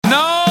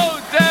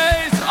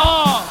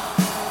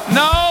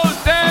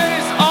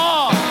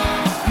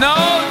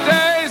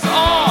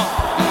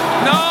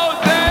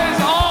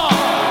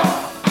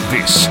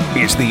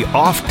the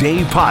Off Day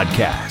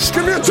Podcast.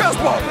 Give me a chest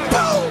bump.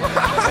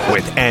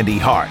 With Andy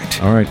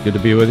Hart. All right, good to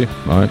be with you.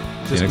 All right.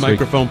 This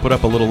microphone put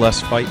up a little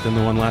less fight than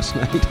the one last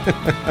night.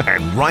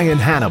 And Ryan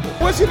Hannibal.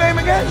 What's your name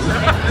again?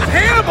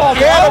 Hannibal.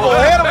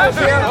 Hannibal's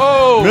here.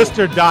 Oh,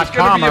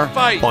 Mr.Comer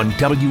On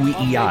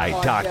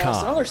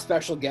WEEI.com. Another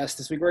special guest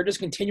this week. We're just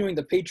continuing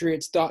the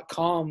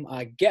Patriots.com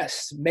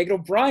guests. Megan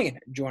O'Brien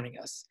joining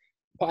us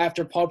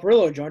after Paul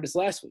Perillo joined us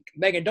last week.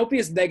 Megan, don't be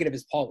as negative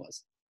as Paul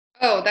was.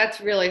 Oh, that's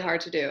really hard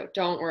to do.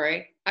 Don't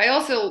worry. I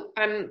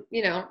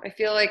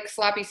feel like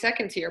sloppy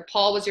seconds here.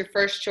 Paul was your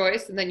first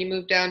choice, and then you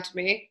moved down to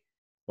me.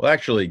 Well,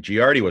 actually,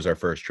 Giardi was our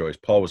first choice.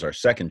 Paul was our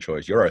second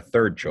choice. You're our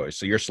third choice,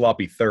 so you're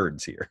sloppy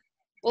thirds here.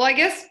 Well, I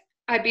guess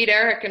I beat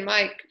Eric and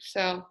Mike,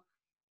 so.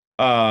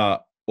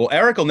 Well,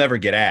 Eric will never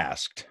get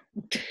asked.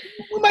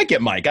 We might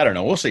get Mike. I don't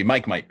know. We'll see.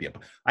 Mike might be.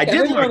 I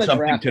did learn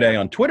something today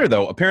on Twitter,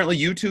 though. Apparently,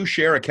 you two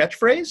share a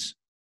catchphrase.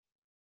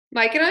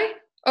 Mike and I?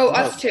 Oh,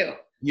 us two.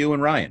 You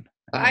and Ryan.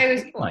 What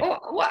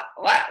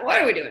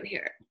are we doing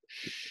here?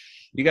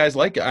 You guys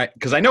like it?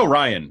 Because I know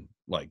Ryan,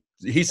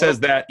 he says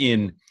that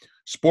in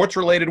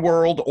sports-related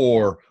world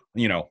or,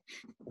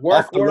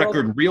 off the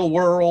record real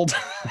world.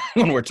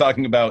 When we're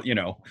talking about,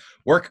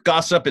 work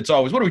gossip, it's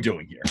always, what are we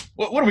doing here?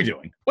 What are we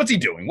doing? What's he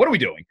doing? What are we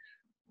doing?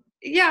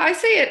 Yeah, I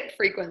say it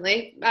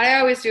frequently. I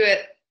always do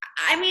it.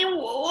 I mean,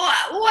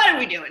 what are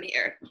we doing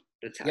here?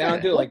 Yeah, I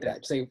don't do it like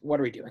that. Say, what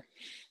are we doing?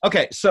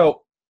 Okay,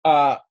 so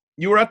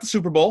you were at the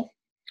Super Bowl.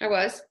 I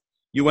was.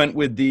 You went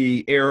with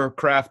the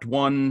Aircraft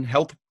One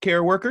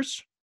healthcare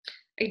workers?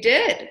 I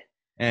did.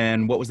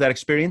 And what was that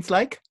experience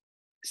like?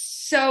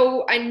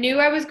 So I knew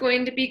I was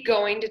going to be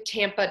going to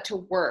Tampa to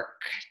work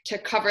to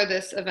cover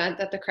this event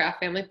that the Kraft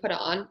family put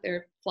on.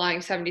 They're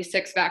flying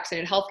 76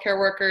 vaccinated healthcare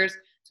workers.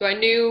 So I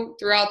knew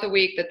throughout the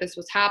week that this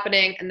was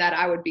happening and that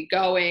I would be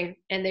going.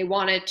 And they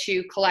wanted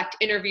to collect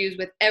interviews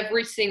with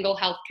every single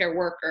healthcare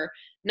worker,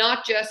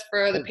 not just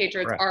for the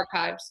Patriots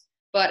archives,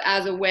 but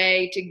as a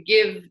way to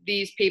give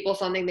these people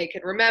something they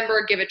could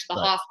remember, give it to the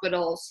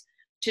hospitals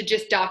to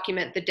just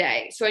document the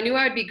day. So I knew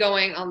I would be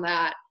going on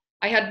that.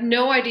 I had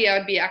no idea I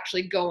would be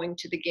actually going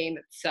to the game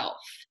itself.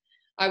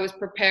 I was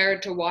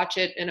prepared to watch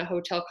it in a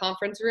hotel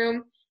conference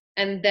room.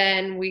 And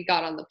then we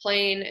got on the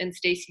plane and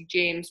Stacey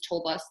James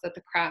told us that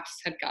the Crafts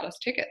had got us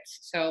tickets.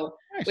 So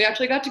we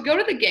actually got to go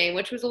to the game,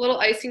 which was a little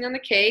icing on the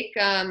cake.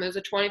 It was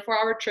a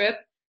 24-hour trip.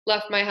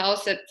 Left my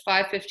house at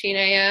 5:15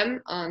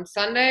 a.m. on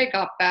Sunday,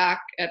 got back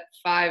at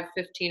 5:15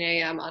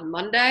 a.m. on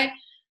Monday.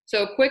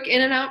 So quick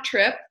in and out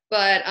trip,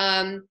 but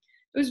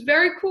it was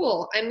very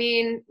cool. I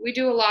mean, we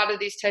do a lot of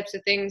these types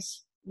of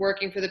things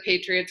working for the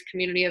Patriots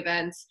community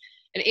events.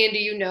 And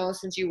Andy,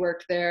 since you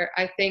worked there,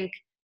 I think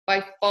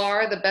by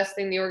far the best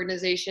thing the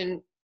organization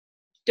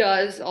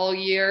does all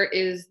year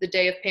is the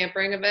Day of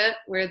Pampering event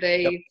where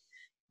they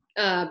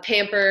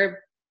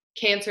pamper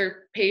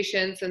cancer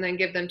patients and then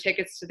give them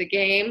tickets to the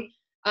game.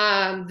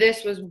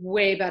 This was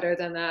way better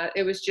than that.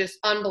 It was just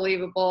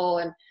unbelievable.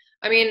 And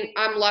I mean,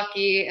 I'm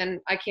lucky and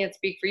I can't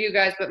speak for you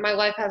guys, but my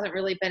life hasn't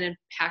really been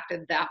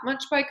impacted that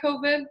much by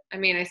COVID. I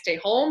mean, I stay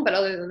home, but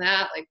other than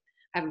that, I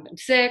haven't been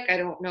sick. I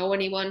don't know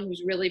anyone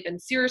who's really been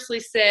seriously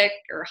sick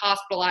or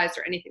hospitalized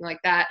or anything like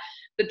that.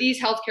 But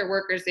these healthcare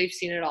workers, they've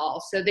seen it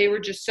all. So they were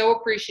just so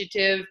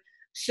appreciative,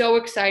 so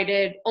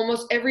excited.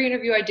 Almost every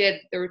interview I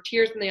did, there were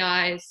tears in the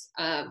eyes.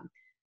 It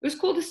was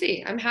cool to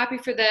see. I'm happy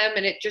for them.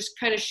 And it just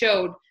kind of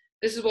showed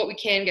this is what we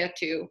can get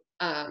to.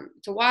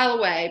 It's a while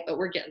away, but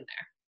we're getting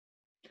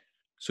there.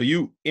 So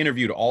you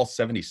interviewed all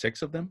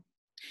 76 of them?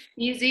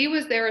 EZ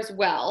was there as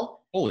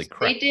well. Holy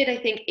crap. They did, I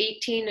think,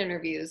 18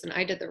 interviews, and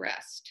I did the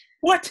rest.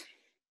 What?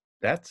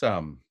 That's a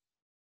lot.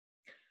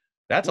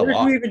 Where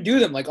did you even do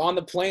them? On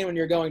the plane when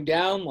you're going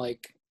down?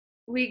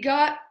 We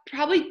got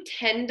probably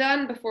 10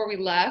 done before we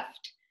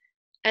left,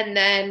 and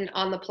then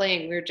on the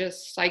plane, we were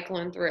just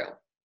cycling through.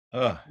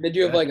 Did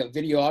you have, a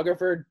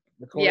videographer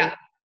recording? Yeah.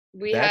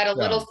 We had a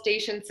little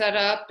station set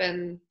up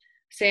and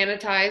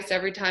sanitized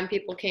every time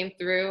people came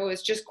through. It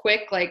was just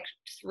quick,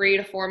 3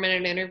 to 4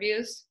 minute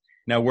interviews.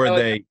 Now,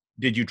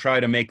 did you try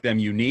to make them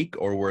unique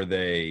or were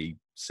they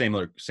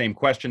same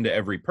question to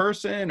every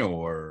person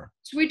or?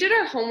 So we did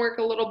our homework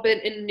a little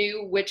bit and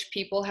knew which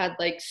people had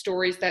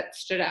stories that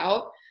stood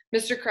out.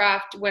 Mr.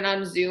 Kraft went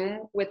on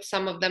Zoom with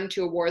some of them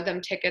to award them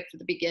tickets at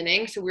the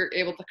beginning. So we were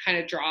able to kind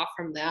of draw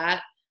from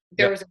that.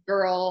 There was a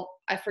girl,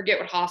 I forget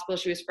what hospital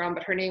she was from,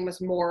 but her name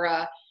was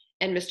Maura.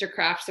 And Mr.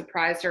 Kraft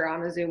surprised her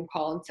on a Zoom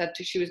call and said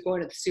she was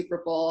going to the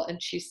Super Bowl.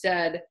 And she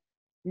said,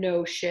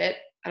 no shit.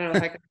 I don't know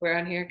if I can swear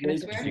on here. Can I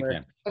swear? You can.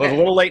 Okay. Well, it's a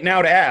little late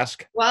now to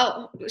ask.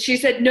 Well, she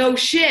said, no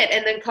shit,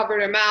 and then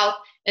covered her mouth.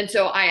 And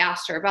so I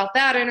asked her about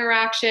that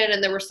interaction.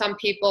 And there were some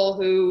people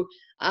who,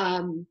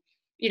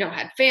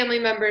 had family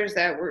members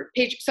that were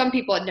some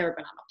people had never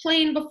been on a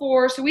plane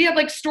before. So we had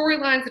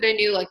storylines that I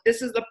knew,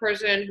 this is the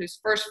person whose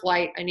first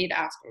flight, I need to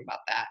ask them about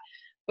that.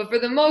 But for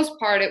the most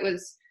part, it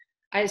was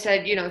I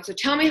said, so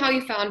tell me how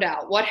you found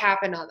out. What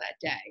happened on that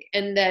day?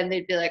 And then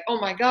they'd be like,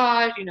 oh my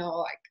God,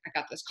 I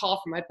got this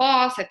call from my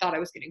boss. I thought I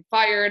was getting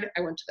fired.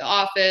 I went to the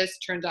office.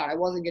 Turns out I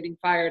wasn't getting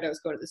fired. I was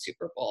going to the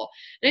Super Bowl.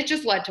 And it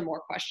just led to more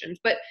questions.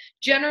 But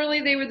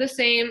generally they were the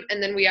same.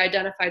 And then we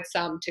identified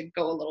some to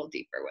go a little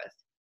deeper with.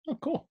 Oh,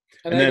 cool.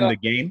 And then the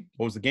game,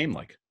 what was the game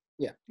like?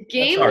 Yeah. The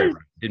game Sorry, was,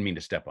 Ryan. Didn't mean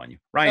to step on you.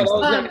 Ryan's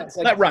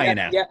let Ryan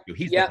ask you.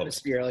 He's the the host.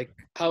 atmosphere. Like,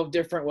 how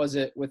different was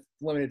it with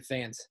limited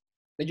fans?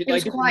 It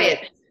was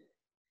quiet.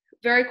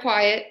 Very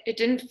quiet. It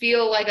didn't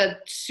feel like a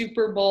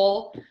Super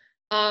Bowl.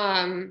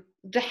 The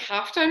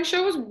halftime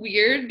show was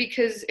weird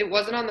because it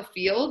wasn't on the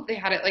field. They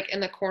had it like in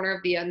the corner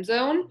of the end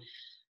zone.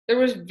 There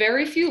was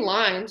very few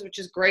lines, which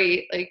is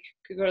great. Like,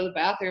 could go to the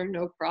bathroom,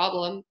 no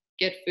problem.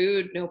 Get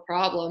food, no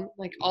problem.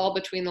 Like, all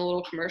between the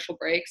little commercial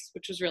breaks,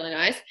 which was really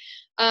nice.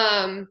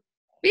 But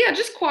yeah,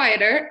 just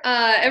quieter.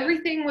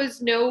 Everything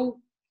was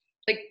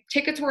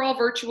tickets were all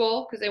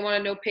virtual because they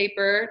wanted no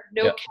paper,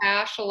 no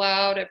cash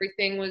allowed.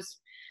 Everything was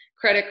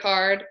credit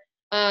card.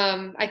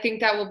 I think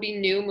that will be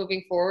new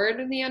moving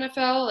forward in the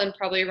NFL and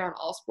probably around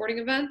all sporting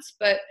events.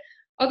 But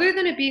other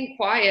than it being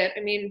quiet, I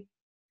mean,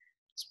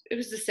 it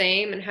was the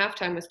same, and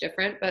halftime was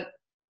different, but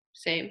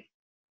same.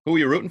 Who were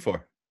you rooting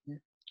for?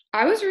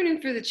 I was rooting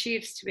for the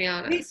Chiefs, to be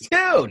honest. Me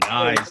too.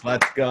 Nice.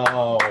 Let's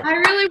go. I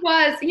really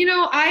was.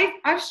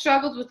 I've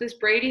struggled with this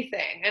Brady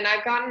thing, and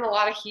I've gotten a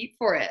lot of heat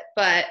for it.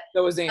 But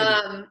that was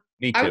Andy.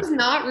 Me too. I was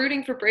not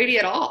rooting for Brady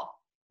at all.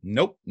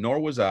 Nope, nor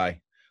was I.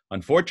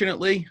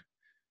 Unfortunately,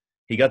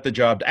 he got the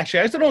job.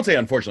 Actually, I don't say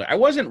unfortunately. I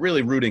wasn't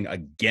really rooting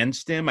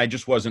against him. I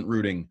just wasn't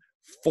rooting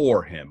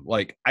for him.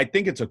 Like, I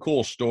think it's a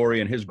cool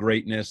story, and his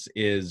greatness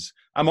is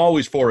 – I'm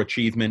always for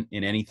achievement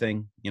in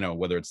anything,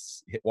 whether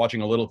it's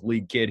watching a little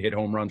league kid hit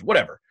home runs,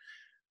 whatever.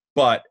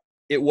 But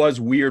it was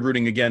weird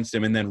rooting against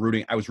him, and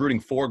then I was rooting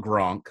for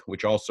Gronk,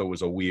 which also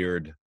was a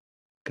weird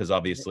 – because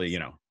obviously,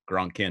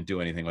 Gronk can't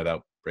do anything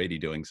without Brady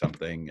doing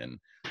something, and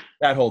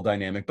that whole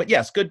dynamic. But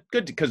yes, good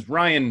because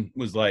Ryan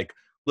was like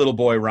 – little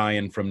boy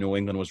Ryan from New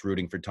England was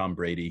rooting for Tom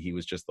Brady. He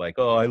was just like,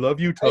 oh, I love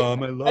you,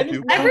 Tom. I love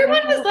you.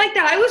 Everyone was like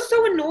that. I was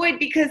so annoyed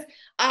because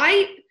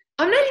I'm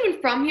not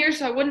even from here,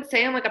 so I wouldn't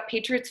say I'm like a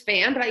Patriots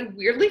fan, but I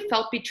weirdly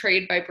felt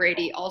betrayed by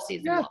Brady all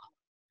season long.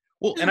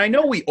 Well, and I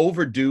know we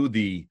overdo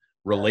the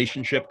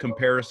relationship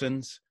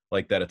comparisons,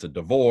 like that it's a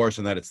divorce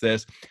and that it's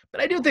this,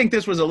 but I do think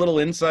this was a little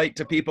insight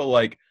to people,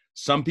 like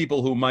some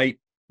people who might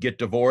get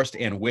divorced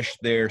and wish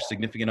their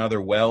significant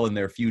other well in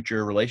their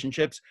future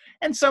relationships.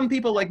 And some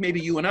people like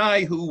maybe you and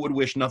I who would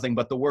wish nothing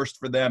but the worst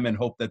for them and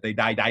hope that they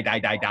die.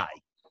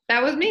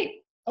 That was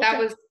me. Okay. That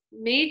was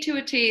me to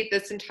a T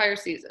this entire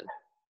season.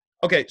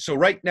 Okay, so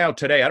right now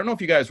today, I don't know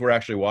if you guys were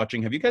actually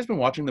watching. Have you guys been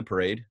watching the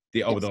parade?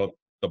 The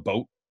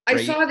boat? I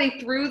parade? saw they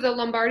threw the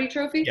Lombardi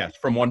trophy. Yes,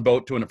 from one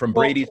boat to from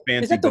Brady's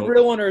fancy boat. Is that the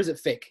real one or is it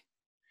fake?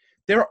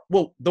 The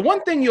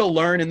one thing you'll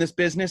learn in this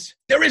business,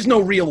 there is no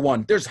real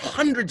one. There's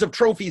hundreds of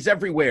trophies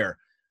everywhere.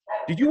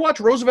 Did you watch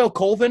Roosevelt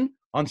Colvin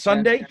on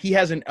Sunday? He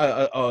has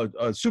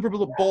a Super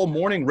Bowl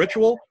morning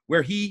ritual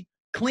where he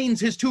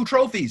cleans his 2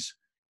 trophies.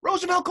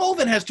 Roosevelt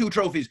Colvin has 2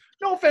 trophies.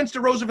 No offense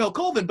to Roosevelt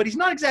Colvin, but he's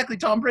not exactly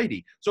Tom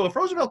Brady. So if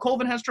Roosevelt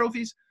Colvin has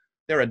trophies,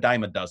 they're a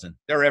dime a dozen.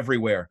 They're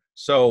everywhere.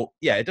 So,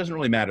 yeah, it doesn't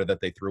really matter that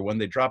they threw one.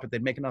 They drop it,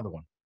 they'd make another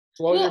one.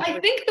 Well,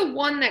 I think the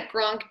one that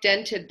Gronk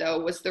dented, though,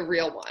 was the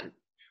real one.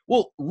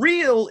 Well,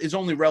 real is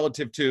only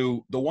relative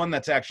to the one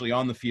that's actually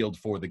on the field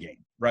for the game,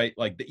 right?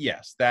 Like,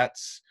 yes,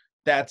 that's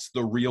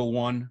the real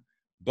one,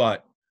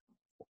 but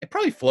it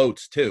probably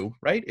floats too,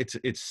 right?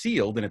 It's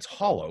sealed and it's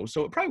hollow,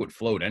 so it probably would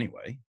float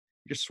anyway.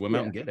 You just swim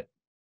out and get it.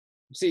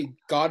 See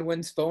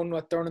Godwin's phone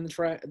thrown in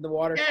the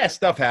water? Yeah,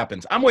 stuff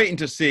happens. I'm waiting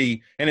to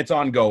see, and it's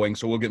ongoing,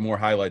 so we'll get more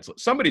highlights.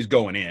 Somebody's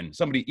going in.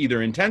 Somebody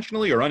either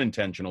intentionally or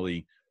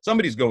unintentionally,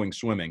 somebody's going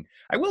swimming.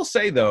 I will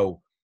say,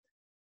 though,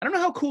 I don't know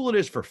how cool it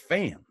is for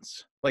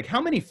fans. Like,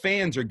 how many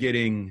fans are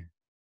getting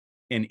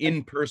an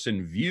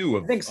in-person view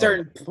of? I think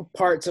certain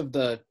parts of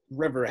the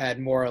river had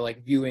more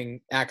like viewing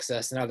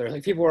access than others.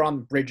 Like people were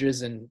on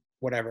bridges and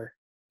whatever.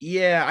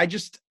 Yeah,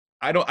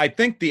 I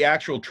think the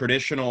actual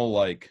traditional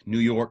like New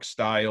York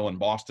style and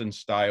Boston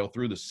style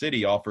through the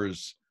city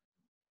offers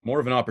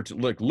more of an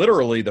opportunity. Like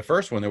literally, the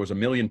first one there was 1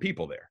 million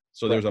people there,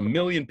 so there's 1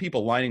 million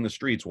people lining the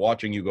streets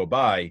watching you go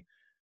by.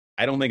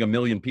 I don't think 1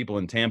 million people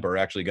in Tampa are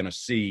actually going to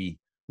see.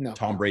 No.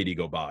 Tom Brady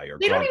go by, or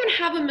they don't even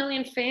have 1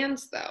 million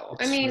fans, though.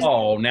 I mean,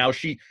 now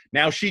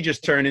she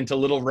just turned into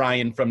little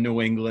Ryan from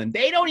New England.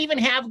 They don't even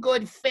have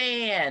good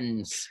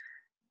fans.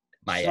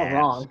 My ass.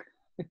 Wrong.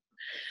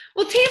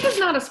 Well, Tampa's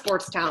not a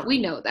sports town. We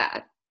know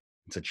that.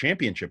 It's a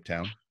championship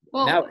town.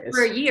 Well,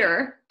 for a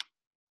year.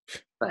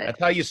 But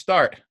that's how you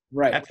start.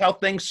 Right. That's how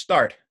things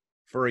start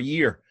for a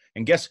year.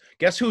 And guess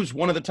who's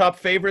one of the top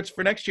favorites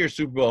for next year's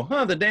Super Bowl?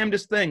 The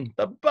damnedest thing,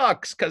 the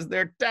Bucs, because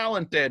they're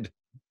talented.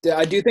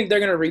 I do think they're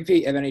going to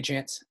repeat. Have any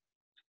chance?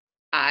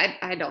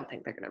 I don't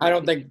think they're going to. I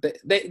don't think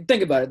they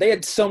think about it. They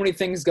had so many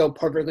things go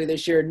perfectly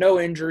this year. No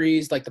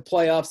injuries, like the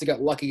playoffs. They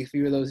got lucky a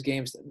few of those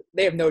games.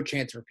 They have no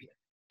chance to repeat it.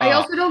 I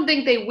also don't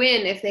think they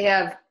win if they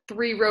have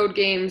 3 road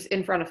games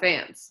in front of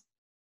fans.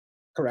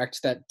 Correct.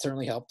 That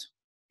certainly helped.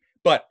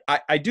 But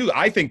I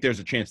think there's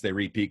a chance they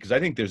repeat because I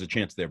think there's a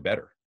chance they're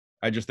better.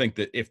 I just think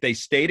that if they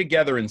stay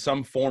together in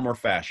some form or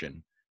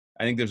fashion,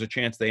 I think there's a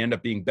chance they end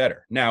up being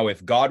better. Now,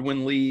 if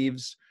Godwin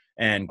leaves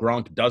and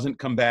Gronk doesn't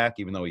come back,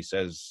 even though he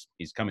says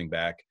he's coming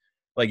back,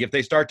 like if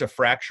they start to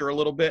fracture a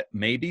little bit,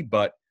 maybe.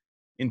 But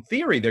in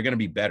theory, they're going to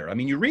be better. I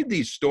mean, you read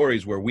these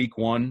stories where week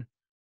one,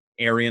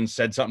 Arians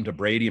said something to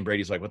Brady, and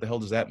Brady's like, what the hell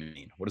does that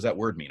mean? What does that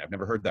word mean? I've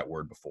never heard that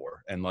word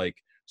before. And like,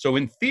 so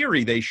in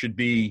theory, they should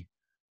be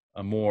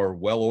a more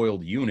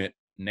well-oiled unit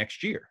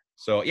next year.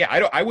 So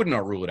yeah, I would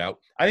not rule it out.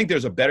 I think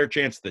there's a better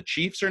chance the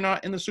Chiefs are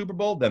not in the Super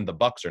Bowl than the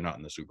Bucks are not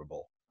in the Super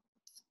Bowl.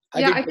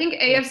 I think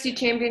AFC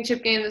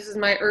Championship game, this is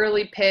my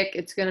early pick.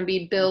 It's going to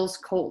be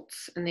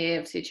Bills-Colts in the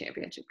AFC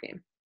Championship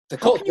game. The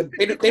Colts,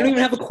 they don't even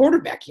have a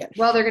quarterback yet.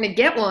 Well, they're going to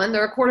get one.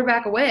 They're a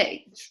quarterback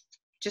away.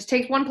 Just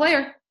takes one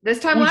player. This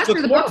time last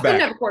year, the Bucks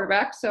didn't have a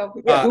quarterback. So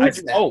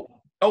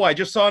I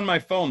just saw on my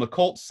phone the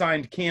Colts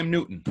signed Cam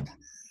Newton.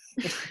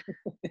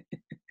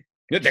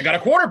 They got a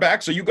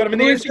quarterback, so you got him in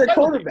the AFC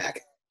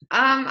quarterback.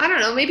 I don't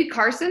know. Maybe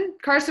Carson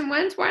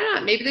Wentz. Why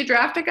not? Maybe they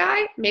draft a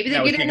guy. Maybe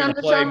they get in on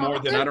the play more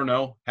than, I don't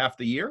know, half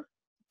the year.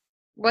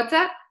 What's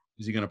that?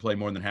 Is he going to play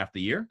more than half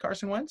the year,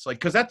 Carson Wentz? Like,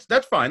 because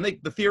that's fine.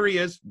 The theory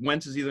is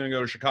Wentz is either going to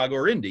go to Chicago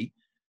or Indy.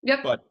 Yep.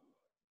 But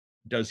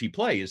does he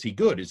play? Is he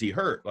good? Is he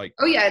hurt? Like,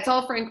 oh yeah, it's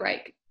all Frank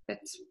Reich.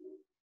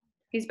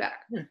 He's back.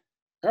 All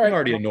right. I'm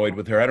already annoyed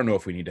with her. I don't know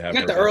if we need to have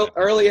her. Got the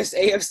earliest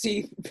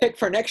AFC pick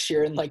for next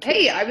year, and like,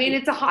 hey, I mean,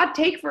 it's a hot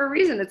take for a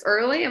reason. It's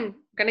early. I'm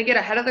gonna get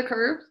ahead of the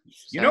curve.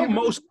 So.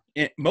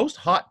 Most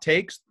hot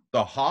takes,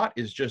 the hot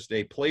is just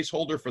a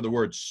placeholder for the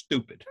word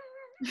stupid.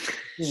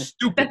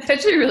 Stupid. That's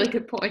actually a really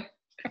good point.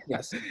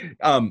 Yes.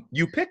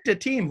 You picked a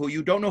team who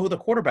you don't know who the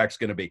quarterback's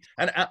going to be,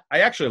 and I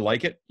actually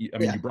like it. I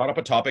mean, you brought up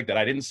a topic that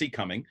I didn't see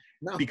coming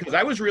because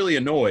I was really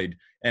annoyed.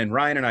 And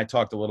Ryan and I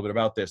talked a little bit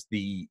about this.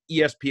 The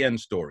ESPN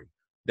story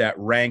that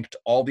ranked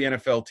all the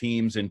NFL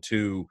teams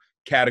into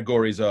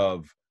categories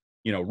of,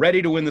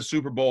 ready to win the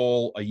Super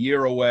Bowl, a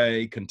year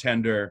away,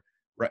 contender.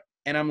 Right.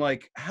 And I'm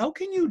like, how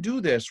can you do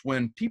this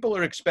when people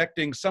are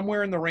expecting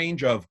somewhere in the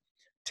range of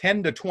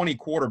 10 to 20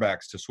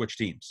 quarterbacks to switch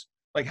teams?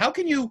 Like, how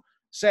can you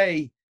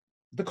say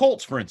the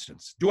Colts, for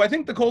instance? Do I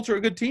think the Colts are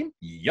a good team?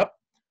 Yep.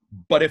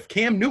 But if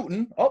Cam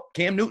Newton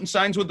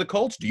signs with the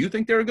Colts, do you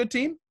think they're a good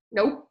team?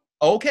 Nope.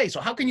 Okay, so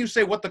how can you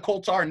say what the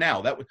Colts are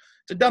now? It's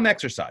a dumb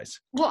exercise.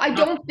 Well, I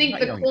don't think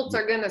the Colts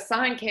are going to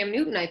sign Cam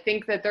Newton. I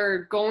think that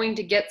they're going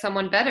to get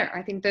someone better.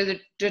 I think they're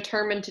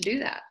determined to do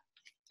that.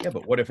 Yeah,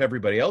 but what if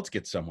everybody else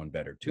gets someone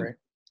better too? Right.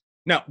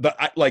 Now,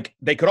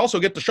 they could also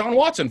get Deshaun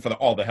Watson for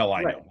all the hell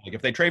I know. Like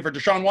if they trade for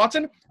Deshaun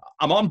Watson,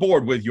 I'm on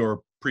board with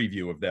your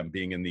preview of them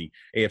being in the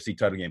AFC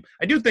title game.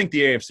 I do think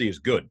the AFC is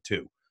good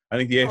too. I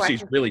think the AFC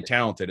is really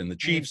talented, and the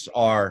Chiefs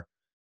are.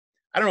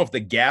 I don't know if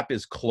the gap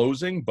is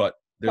closing, but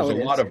there's a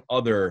lot of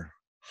other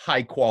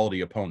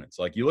high-quality opponents.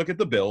 Like you look at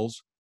the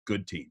Bills,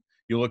 good team.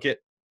 You look at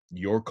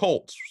your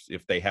Colts,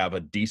 if they have a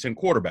decent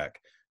quarterback,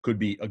 could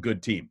be a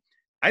good team.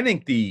 I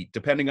think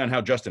depending on how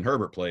Justin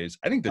Herbert plays,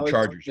 I think the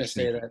Chargers are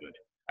sneaky good.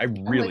 I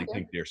really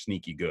think they're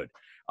sneaky good.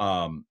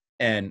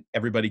 And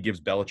everybody gives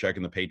Belichick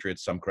and the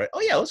Patriots some credit. Oh,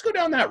 yeah, let's go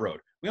down that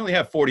road. We only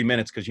have 40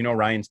 minutes because,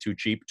 Ryan's too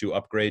cheap to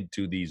upgrade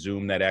to the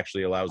Zoom that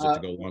actually allows it to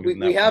go longer than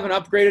that. We have an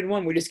upgraded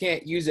one. We just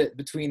can't use it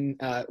between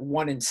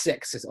 1 and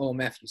 6 as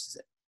OMF uses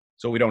it.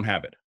 So we don't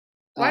have it.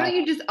 Why don't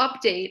you just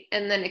update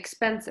and then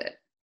expense it?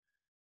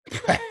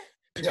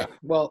 Yeah,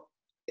 well.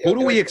 Who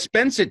do we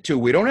expense it to?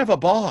 We don't have a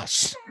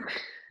boss.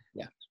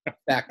 Yeah,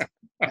 back.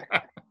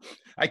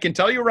 I can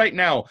tell you right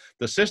now,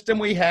 the system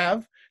we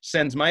have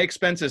sends my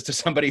expenses to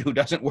somebody who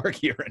doesn't work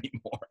here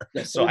anymore.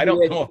 Yes, so I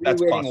don't know if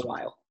that's possible.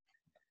 A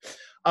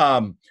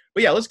while.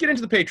 But yeah, let's get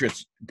into the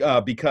Patriots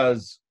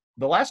because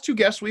the last two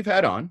guests we've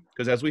had on,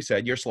 because as we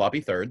said, you're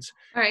sloppy thirds,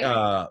 all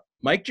right.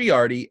 Mike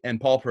Giardi and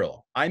Paul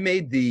Perillo. I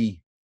made the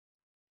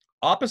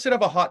opposite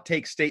of a hot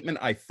take statement,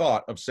 I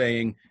thought, of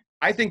saying,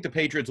 I think the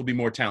Patriots will be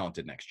more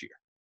talented next year.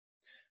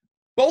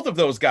 Both of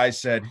those guys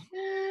said,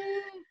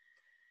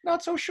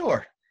 not so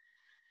sure.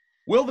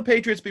 Will the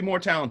Patriots be more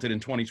talented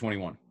in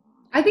 2021?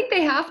 I think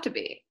they have to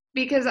be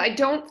because I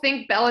don't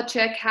think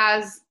Belichick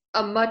has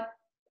a much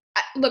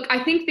 – look,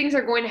 I think things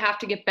are going to have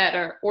to get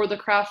better or the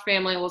Kraft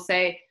family will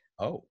say,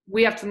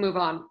 we have to move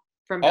on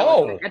from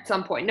Belichick at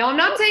some point. No, I'm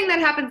not saying that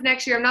happens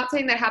next year. I'm not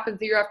saying that happens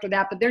the year after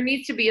that, but there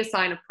needs to be a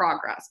sign of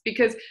progress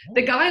because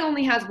the guy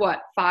only has,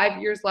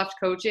 5 years left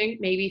coaching,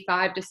 maybe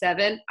 5 to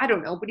 7. I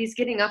don't know, but he's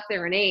getting up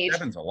there in age.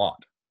 7's a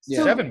lot.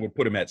 Yeah. 7 would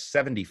put him at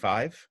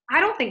 75. I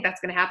don't think that's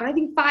going to happen. I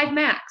think 5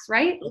 max,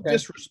 right? No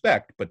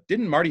disrespect, but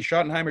didn't Marty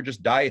Schottenheimer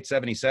just die at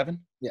 77?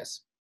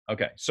 Yes.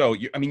 Okay, so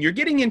you're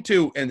getting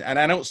into, and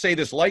I don't say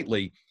this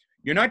lightly,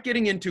 you're not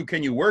getting into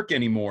can you work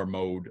anymore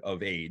mode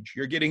of age.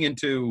 You're getting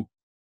into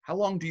how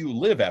long do you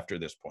live after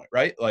this point,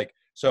 right?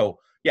 So,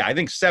 yeah, I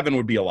think 7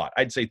 would be a lot.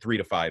 I'd say 3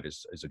 to 5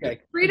 is a good.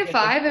 3 to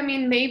 5. I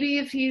mean, maybe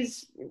if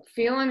he's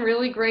feeling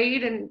really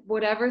great and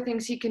whatever,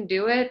 thinks he can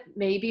do it,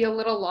 maybe a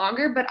little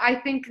longer. But I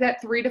think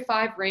that 3 to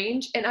 5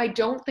 range, and I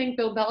don't think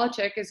Bill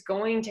Belichick is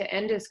going to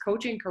end his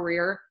coaching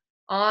career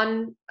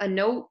on a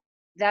note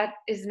that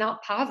is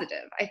not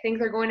positive. I think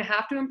they're going to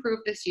have to improve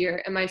this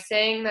year. Am I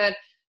saying that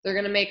they're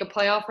going to make a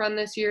playoff run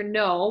this year?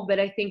 No, but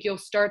I think you'll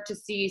start to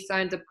see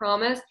signs of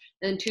promise.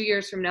 And 2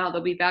 years from now,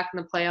 they'll be back in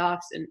the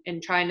playoffs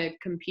and trying to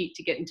compete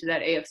to get into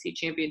that AFC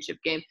championship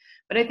game.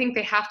 But I think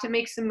they have to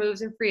make some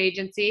moves in free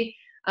agency.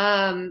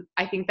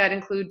 I think that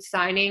includes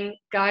signing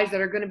guys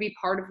that are going to be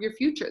part of your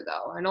future,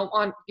 though. I don't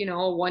want, a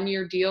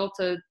 1-year deal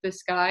to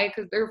this guy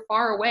because they're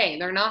far away.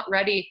 They're not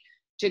ready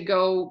to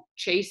go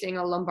chasing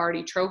a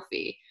Lombardi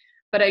trophy.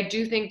 But I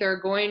do think they're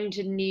going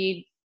to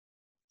need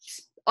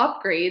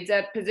upgrades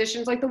at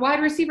positions like the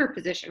wide receiver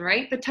position,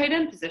 right? The tight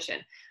end position.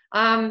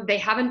 They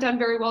haven't done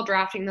very well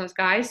drafting those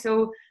guys.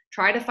 So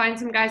try to find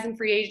some guys in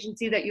free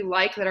agency that you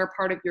like that are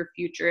part of your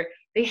future.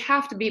 They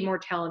have to be more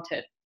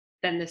talented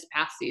than this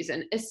past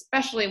season,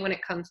 especially when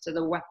it comes to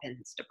the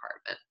weapons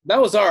department.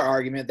 That was our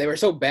argument. They were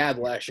so bad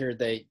last year,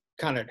 they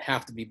kind of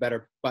have to be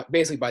better, but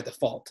basically by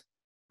default.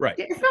 Right.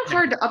 It's not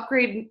hard to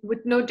upgrade,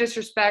 with no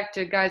disrespect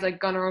to guys like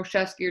Gunnar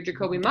Olszewski or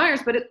Jacoby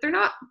Myers, but they're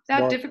not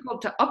that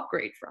difficult to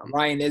upgrade from.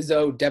 Ryan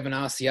Izzo, Devin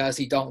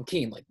Asiasi, Dalton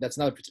Keene, that's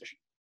another position.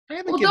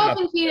 Well,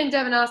 Dalton Keene and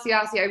Devin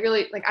Asiasi,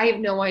 I have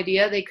no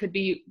idea. They could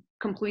be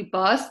complete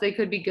bust. They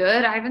could be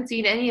good. I haven't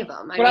seen any of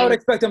them. I would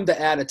expect them to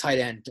add a tight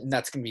end, and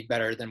that's going to be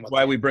better than what.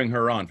 Why we bring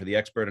her on for the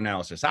expert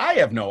analysis. I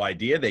have no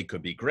idea. They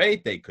could be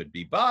great. They could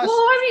be bust.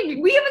 Well,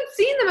 we haven't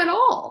seen them at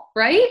all,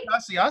 right?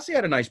 Asiasi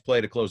had a nice play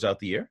to close out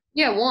the year.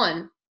 Yeah,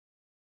 one.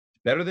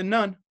 Better than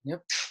none.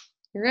 Yep.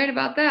 You're right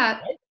about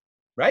that.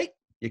 Right?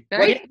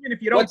 Right?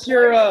 If you don't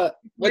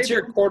what's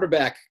your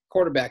quarterback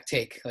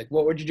take?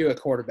 What would you do at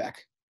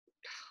quarterback?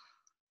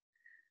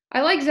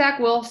 I like Zach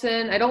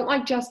Wilson. I don't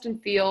like Justin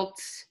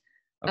Fields.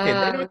 Okay, they're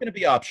not going to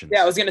be options.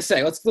 Yeah, I was going to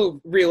say, let's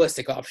do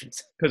realistic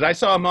options. Because I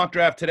saw a mock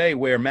draft today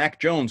where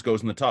Mac Jones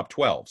goes in the top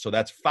 12. So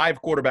that's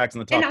 5 quarterbacks in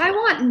the top 12. And I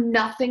want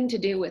nothing to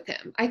do with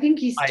him. I think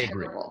he's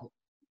terrible.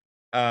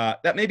 Agree.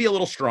 That may be a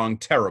little strong,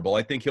 terrible.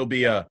 I think he'll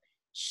be a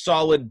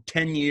solid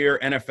 10-year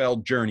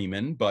NFL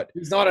journeyman, but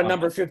he's not a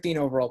number 15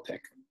 overall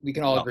pick. We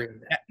can all agree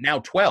with that. Now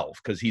 12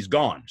 because he's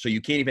gone, so you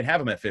can't even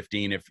have him at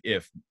 15.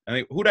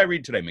 Who did I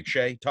read today?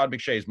 Todd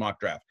McShay's mock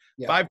draft.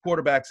 Yeah. 5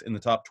 quarterbacks in the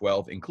top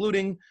 12,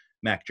 including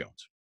Mac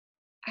Jones.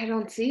 I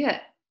don't see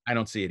it. I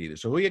don't see it either.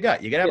 So who you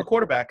got? You got to have a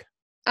quarterback.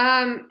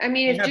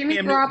 If Jimmy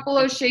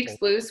Garoppolo shakes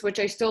loose, which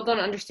I still don't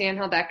understand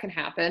how that can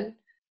happen,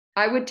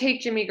 I would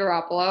take Jimmy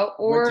Garoppolo,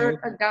 or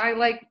a guy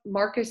like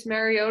Marcus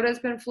Mariota has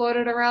been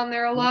floated around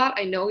there a lot.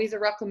 I know he's a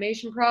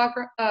reclamation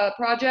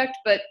project,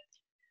 but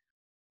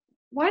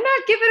why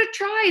not give it a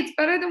try? It's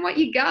better than what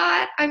you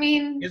got.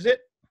 Is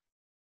it?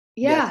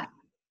 Yeah.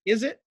 Yes.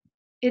 Is it?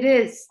 It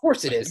is. Of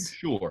course it is.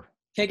 Sure.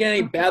 Can't get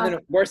any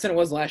worse than it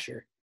was last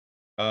year.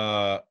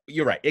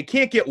 You're right. It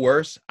can't get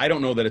worse. I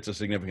don't know that it's a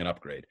significant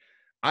upgrade.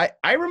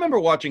 I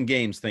remember watching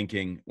games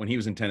thinking when he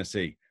was in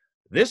Tennessee,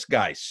 this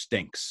guy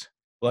stinks.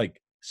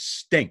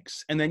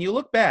 Stinks. And then you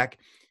look back,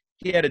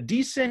 he had a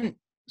decent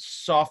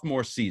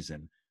sophomore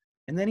season,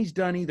 and then he's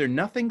done either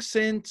nothing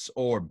since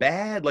or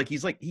bad.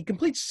 He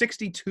completes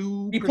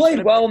 62%. He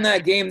played well in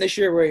that game this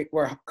year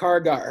where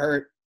Carr got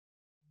hurt.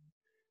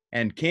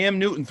 And Cam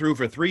Newton threw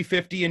for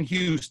 350 in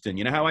Houston.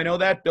 You know how I know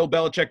that? Bill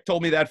Belichick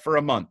told me that for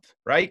a month,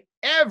 right?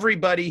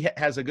 Everybody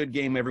has a good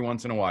game every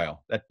once in a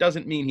while. That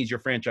doesn't mean he's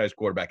your franchise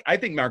quarterback. I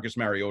think Marcus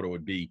Mariota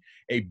would be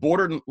a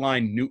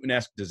borderline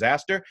Newton-esque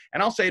disaster.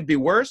 And I'll say it'd be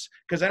worse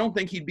because I don't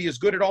think he'd be as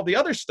good at all the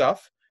other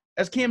stuff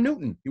as Cam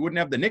Newton. He wouldn't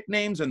have the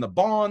nicknames and the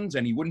bonds,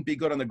 and he wouldn't be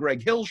good on the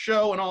Greg Hill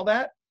show and all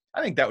that.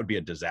 I think that would be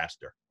a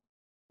disaster.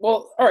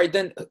 Well, all right,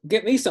 then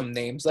get me some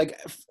names.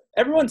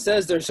 Everyone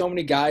says there's so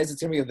many guys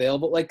that's going to be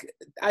available.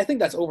 I think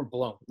that's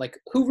overblown.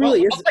 Who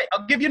really is?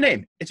 I'll give you a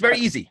name. It's very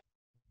easy.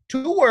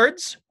 2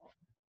 words.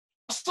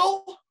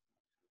 Russell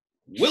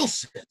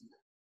Wilson.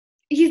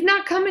 He's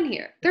not coming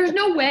here. There's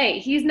no way.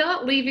 He's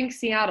not leaving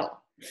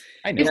Seattle.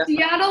 I know. If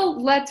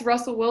Seattle lets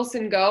Russell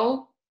Wilson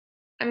go,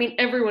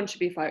 everyone should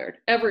be fired.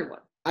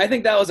 Everyone. I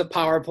think that was a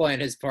power play on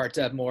his part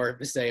to have more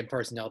of a say in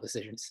personnel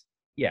decisions.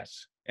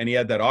 Yes. And he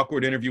had that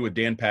awkward interview with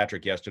Dan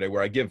Patrick yesterday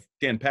where I give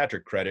Dan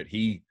Patrick credit.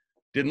 He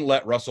didn't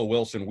let Russell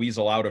Wilson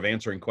weasel out of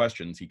answering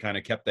questions. He kind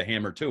of kept the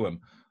hammer to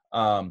him.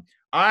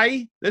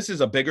 This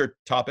is a bigger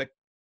topic,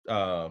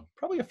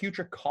 probably a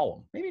future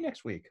column, maybe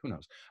next week. Who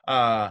knows?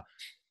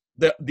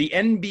 The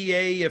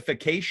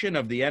NBA-ification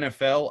of the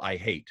NFL, I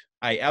hate.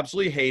 I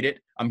absolutely hate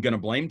it. I'm going to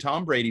blame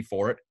Tom Brady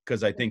for it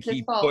because I think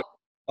he put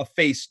a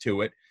face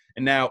to it.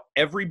 And now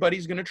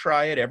everybody's going to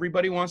try it.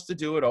 Everybody wants to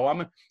do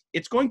it.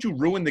 It's going to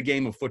ruin the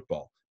game of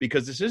football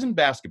because this isn't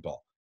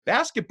basketball.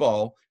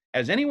 Basketball,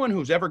 as anyone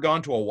who's ever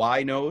gone to a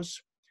Y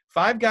knows,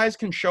 5 guys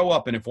can show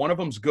up, and if one of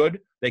them's good,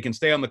 they can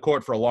stay on the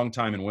court for a long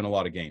time and win a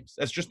lot of games.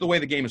 That's just the way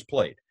the game is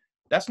played.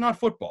 That's not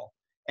football.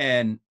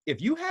 And if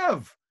you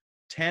have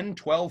 10,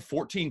 12,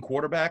 14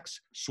 quarterbacks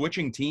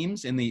switching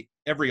teams in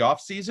every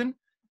offseason,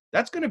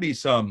 that's going to be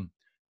some,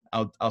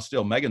 I'll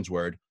steal Megan's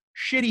word,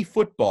 shitty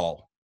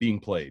football being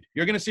played.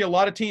 You're going to see a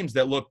lot of teams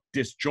that look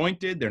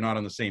disjointed. They're not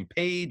on the same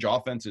page.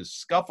 Offense is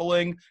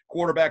scuffling.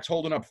 Quarterbacks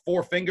holding up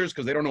 4 fingers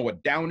because they don't know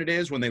what down it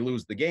is when they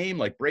lose the game,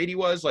 like Brady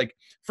was. Like,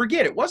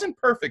 forget it. Wasn't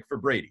perfect for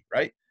Brady,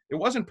 right? It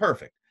wasn't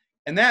perfect.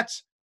 And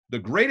that's the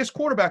greatest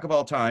quarterback of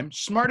all time,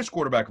 smartest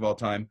quarterback of all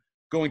time,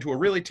 going to a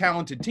really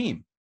talented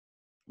team.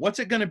 What's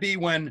it going to be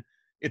when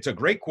it's a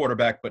great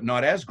quarterback but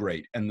not as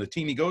great, and the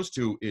team he goes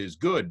to is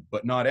good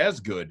but not as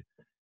good?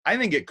 I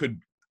think it could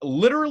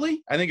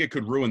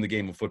ruin the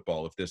game of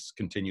football if this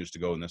continues to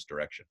go in this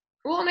direction.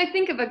 Well, and I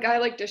think of a guy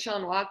like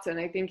Deshaun Watson.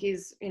 I think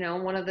he's,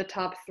 one of the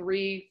top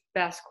 3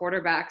 best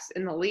quarterbacks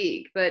in the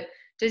league. But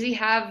does he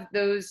have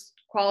those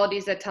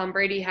qualities that Tom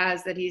Brady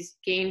has that he's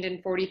gained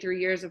in 43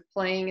 years of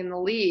playing in the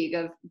league,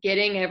 of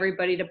getting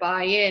everybody to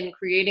buy in,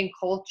 creating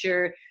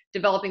culture,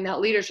 developing that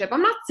leadership?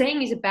 I'm not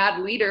saying he's a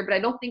bad leader, but I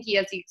don't think he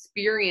has the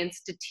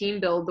experience to team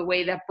build the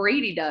way that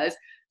Brady does.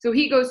 So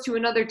he goes to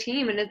another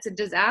team and it's a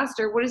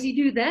disaster. What does he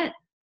do then?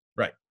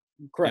 Right.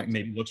 Correct.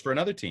 Maybe looks for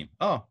another team.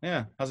 Oh,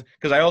 yeah.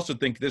 Because I also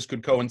think this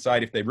could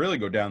coincide if they really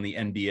go down the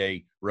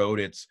NBA road.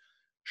 It's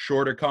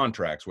shorter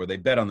contracts where they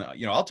bet on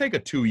I'll take a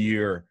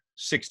 2-year,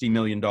 $60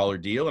 million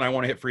deal, and I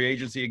want to hit free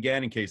agency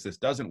again in case this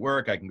doesn't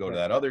work. I can go to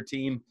that other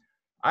team.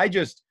 I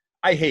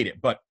hate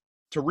it. But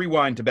to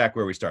rewind to back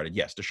where we started,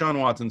 yes, Deshaun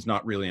Watson's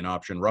not really an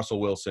option. Russell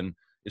Wilson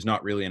is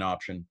not really an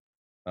option.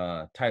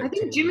 I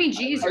think Jimmy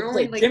G's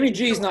Jimmy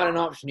G's not an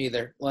option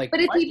either. But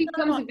if he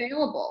becomes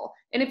available,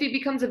 and if he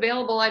becomes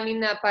available, I mean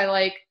that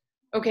by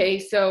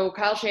so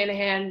Kyle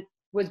Shanahan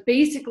was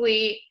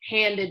basically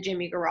handed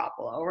Jimmy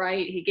Garoppolo,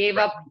 right? He gave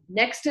up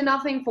next to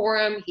nothing for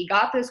him. He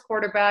got this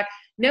quarterback,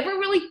 never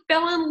really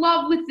fell in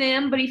love with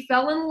him, but he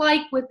fell in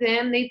like with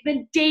him. They've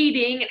been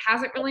dating. It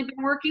hasn't really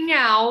been working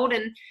out,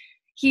 and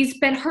he's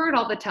been hurt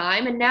all the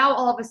time. And now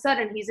all of a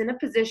sudden he's in a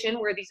position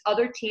where these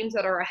other teams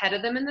that are ahead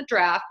of them in the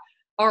draft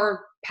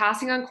are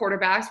passing on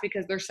quarterbacks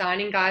because they're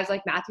signing guys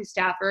like Matthew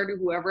Stafford or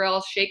whoever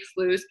else shakes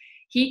loose.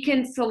 He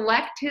can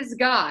select his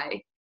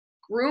guy,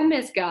 groom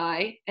his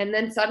guy, and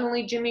then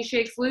suddenly Jimmy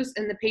shakes loose,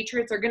 and the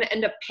Patriots are going to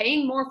end up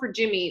paying more for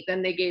Jimmy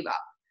than they gave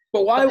up.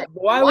 But why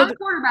would the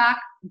quarterback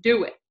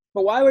do it?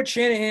 But why would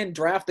Shanahan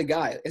draft the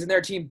guy? Isn't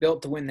their team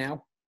built to win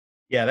now?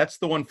 Yeah, that's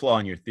the one flaw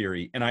in your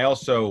theory. And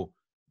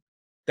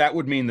that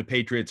would mean the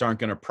Patriots aren't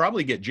going to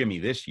probably get Jimmy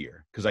this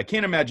year, because I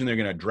can't imagine they're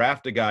going to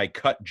draft a guy,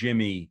 cut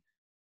Jimmy.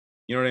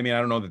 You know what I mean? I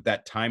don't know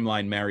that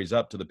timeline marries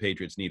up to the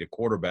Patriots need a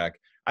quarterback.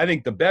 I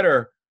think the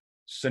better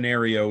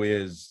scenario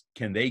is,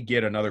 can they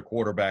get another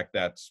quarterback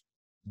that's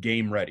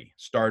game ready,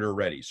 starter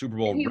ready, Super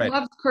Bowl ready? He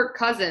loves Kirk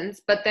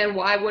Cousins, but then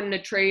why wouldn't a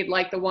trade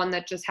like the one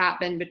that just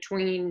happened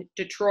between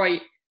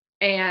Detroit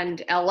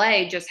and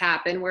LA just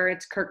happen, where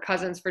it's Kirk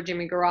Cousins for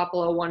Jimmy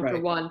Garoppolo, one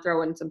for one,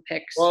 throw in some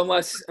picks? Well,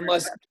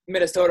 unless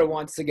Minnesota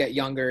wants to get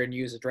younger and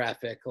use a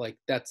draft pick,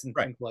 that's in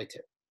play too.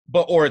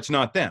 Or it's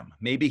not them.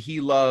 Maybe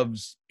he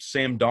loves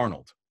Sam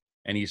Darnold,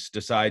 and he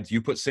decides, you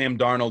put Sam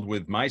Darnold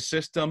with my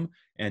system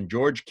and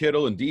George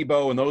Kittle and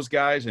Debo and those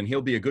guys, and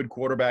he'll be a good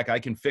quarterback. I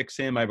can fix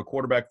him. I have a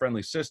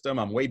quarterback-friendly system.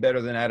 I'm way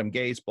better than Adam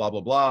Gase, blah,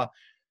 blah, blah.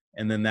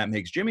 And then that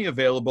makes Jimmy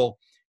available.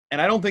 And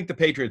I don't think the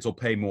Patriots will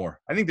pay more.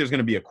 I think there's going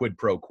to be a quid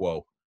pro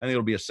quo. I think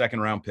it'll be a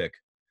second-round pick.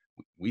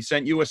 We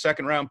sent you a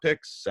second-round pick.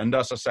 Send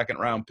us a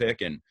second-round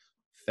pick, and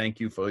thank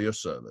you for your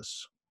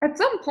service. At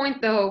some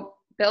point, though,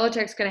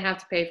 Belichick's going to have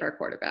to pay for a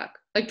quarterback.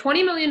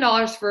 $20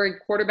 million for a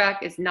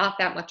quarterback is not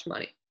that much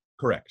money.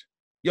 Correct.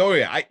 Oh,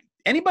 yeah.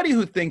 Anybody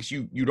who thinks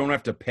you don't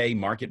have to pay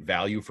market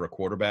value for a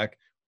quarterback,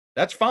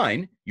 that's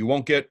fine. You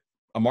won't get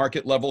a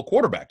market-level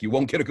quarterback. You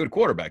won't get a good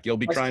quarterback. You'll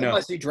be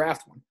unless you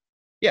draft one.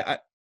 Yeah,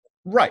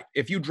 right.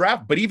 If you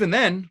draft, but even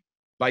then,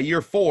 by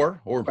year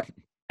 4 or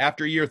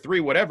after year 3,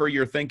 whatever,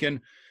 you're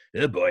thinking,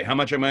 oh boy, how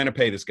much am I going to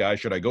pay this guy?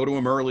 Should I go to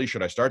him early?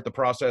 Should I start the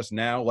process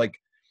now?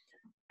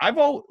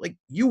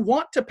 You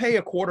want to pay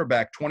a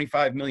quarterback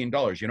 $25 million.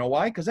 You know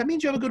why? Because that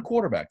means you have a good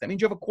quarterback. That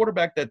means you have a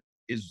quarterback that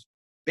is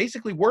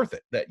basically worth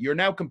it, that you're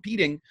now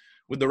competing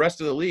with the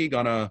rest of the league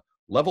on a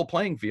level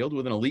playing field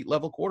with an elite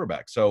level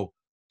quarterback. So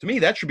to me,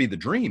 that should be the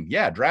dream.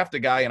 Yeah, draft a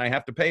guy and I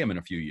have to pay him in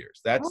a few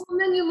years. And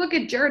then you look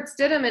at Jarrett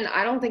Stidham, and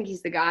I don't think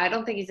he's the guy. I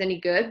don't think he's any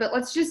good. But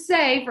let's just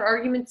say, for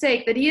argument's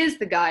sake, that he is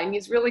the guy and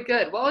he's really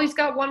good. Well, he's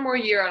got one more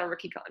year on a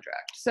rookie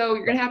contract. So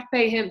you're going to have to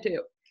pay him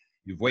too.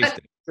 You've wasted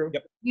it.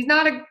 Yep. He's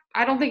not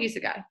I don't think he's the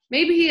guy.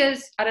 Maybe he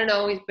is. I don't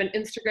know. He's been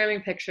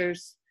Instagramming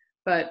pictures,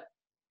 but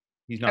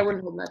he's not. I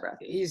wouldn't hold my breath.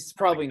 He's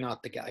probably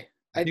not the guy.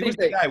 If he was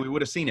the guy, we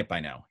would have seen it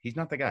by now. He's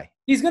not the guy.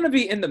 He's going to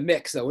be in the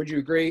mix, though. Would you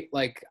agree?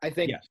 I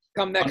think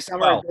come next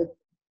summer,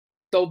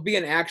 there'll be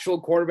an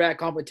actual quarterback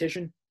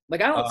competition. I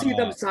don't see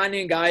them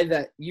signing a guy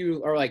that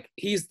you are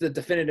he's the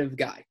definitive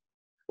guy.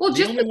 Well,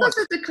 just because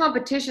it's a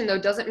competition, though,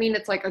 doesn't mean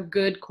it's a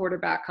good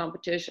quarterback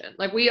competition.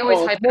 We always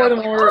hype more it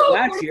up than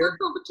last year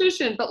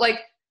competition, but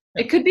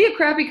it could be a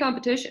crappy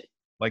competition.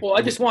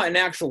 I just want an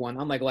actual one,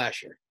 unlike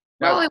last year.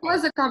 Well, it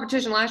was a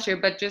competition last year,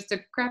 but just a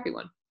crappy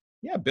one.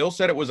 Yeah, Bill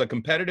said it was a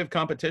competitive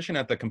competition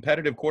at the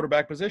competitive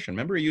quarterback position.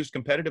 Remember, he used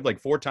competitive like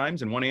 4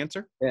 times in one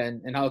answer?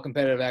 And how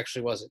competitive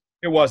actually was it?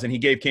 It wasn't. He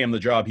gave Cam the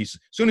job. As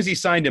soon as he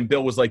signed him,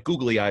 Bill was like,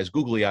 googly eyes,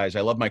 googly eyes.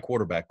 I love my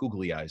quarterback,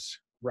 googly eyes.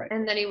 Right.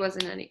 And then he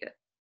wasn't any good.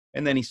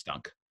 And then he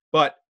stunk.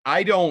 But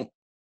I don't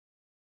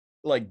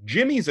like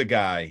Jimmy's a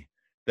guy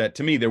that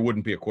to me there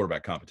wouldn't be a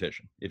quarterback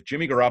competition. If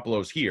Jimmy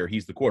Garoppolo's here,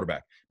 he's the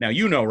quarterback. Now,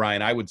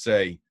 Ryan, I would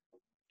say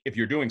if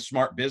you're doing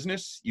smart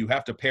business, you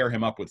have to pair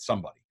him up with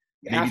somebody.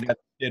 Maybe that's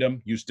Stidham.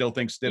 You still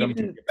think Stidham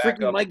can get back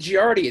freaking up? Mike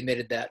Giardi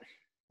admitted that.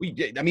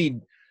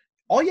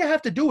 All you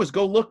have to do is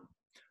go look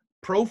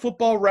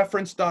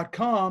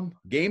profootballreference.com,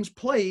 games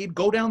played,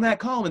 go down that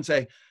column and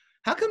say,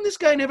 how come this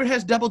guy never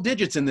has double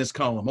digits in this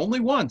column? Only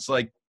once.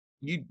 Like,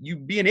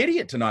 you'd be an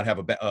idiot to not have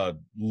a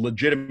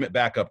legitimate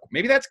backup.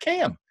 Maybe that's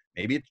Cam.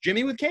 Maybe it's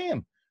Jimmy with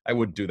Cam. I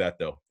wouldn't do that,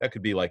 though. That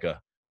could be like a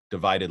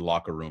divided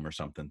locker room or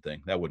something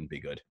thing. That wouldn't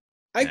be good.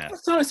 I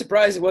was kind of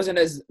surprised it wasn't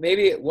as –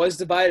 maybe it was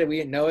divided. We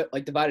didn't know it,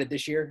 like divided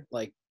this year.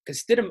 Like,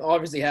 because Stidham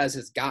obviously has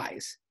his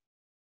guys.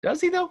 Does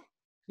he, though?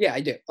 Yeah,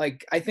 I do.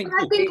 Like, I think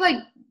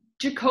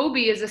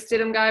Jacoby is a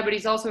Stidham guy, but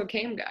he's also a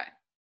Cam guy.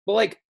 Well,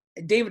 like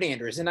David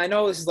Andrews, and I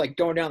know this is like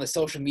going down the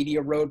social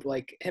media road, but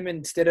like him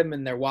and Stidham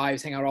and their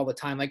wives hang out all the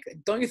time. Like,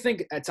 don't you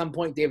think at some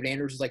point David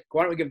Andrews is like,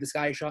 why don't we give this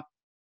guy a shot?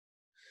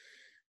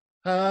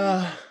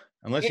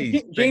 Unless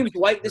he's James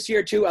White this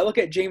year too. I look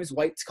at James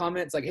White's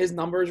comments, like his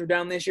numbers are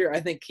down this year. I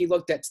think he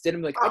looked at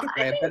Stidham like, I think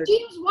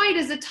James White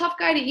is a tough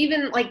guy to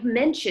even like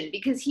mention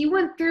because he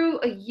went through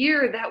a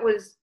year that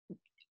was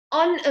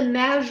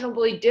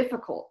unimaginably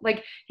difficult.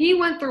 Like he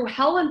went through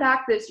hell and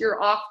back this year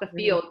off the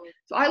field.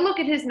 So I look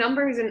at his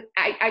numbers and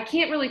I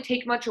can't really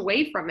take much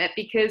away from it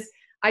because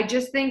I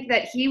just think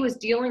that he was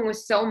dealing with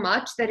so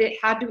much that it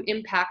had to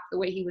impact the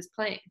way he was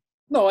playing.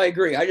 No, I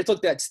agree. I just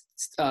looked at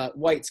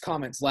White's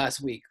comments last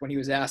week when he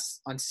was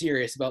asked on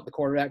Sirius about the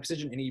quarterback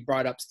position, and he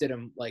brought up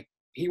Stidham. Like,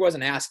 he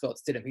wasn't asked about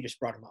Stidham. He just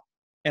brought him up.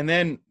 And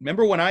then,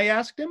 remember when I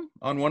asked him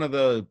on one of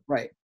the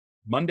right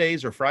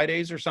Mondays or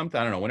Fridays or something?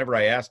 I don't know. Whenever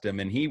I asked him,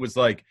 and he was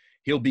like,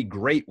 he'll be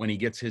great when he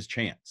gets his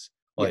chance.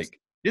 Like, yes.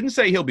 Didn't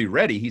say he'll be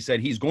ready. He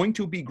said he's going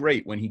to be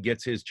great when he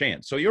gets his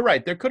chance. So you're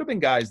right. There could have been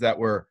guys that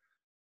were –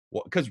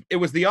 because it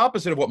was the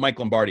opposite of what Mike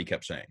Lombardi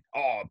kept saying.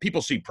 Oh,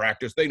 people see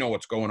practice. They know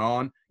what's going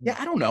on. Yeah,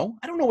 I don't know.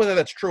 I don't know whether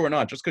that's true or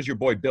not just because your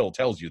boy Bill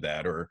tells you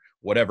that or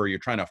whatever. You're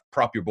trying to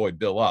prop your boy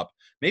Bill up.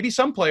 Maybe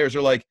some players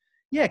are like,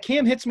 yeah,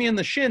 Cam hits me in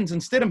the shins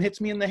and Stidham hits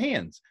me in the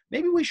hands.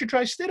 Maybe we should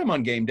try Stidham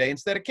on game day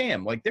instead of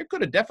Cam. Like, there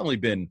could have definitely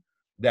been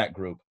that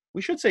group.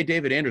 We should say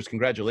David Andrews,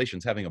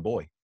 congratulations, having a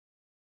boy.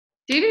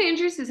 David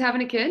Andrews is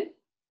having a kid?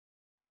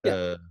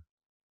 Yeah.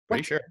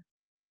 Pretty sure.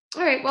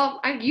 All right,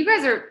 well, you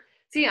guys are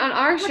 – see, on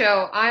our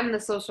show, I'm the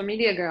social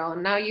media girl,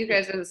 and now you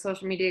guys are the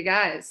social media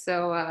guys.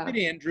 So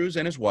David Andrews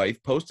and his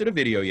wife posted a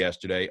video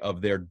yesterday of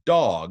their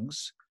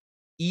dogs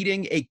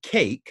eating a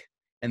cake,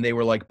 and they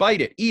were like, bite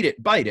it, eat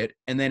it, bite it,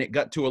 and then it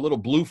got to a little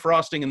blue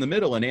frosting in the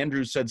middle, and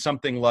Andrews said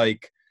something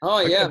like, "Oh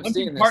yeah, I'm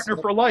seeing this. Partner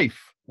for life."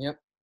 Yep,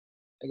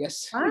 I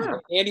guess.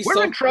 Andy's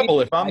we're in trouble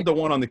if I'm the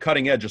one on the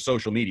cutting edge of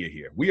social media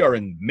here. We are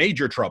in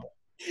major trouble.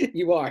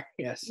 You are,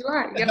 yes. You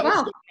are. Yeah,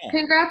 well,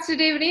 congrats to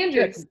David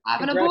Andrews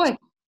having a boy.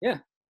 Yeah.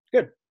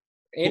 Good.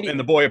 Andy. And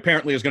the boy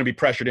apparently is going to be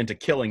pressured into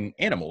killing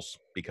animals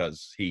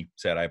because he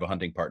said, I have a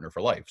hunting partner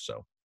for life.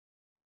 So,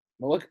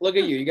 well, look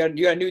at you. You got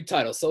a new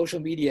title,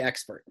 social media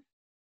expert.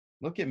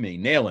 Look at me,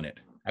 nailing it.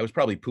 I was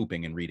probably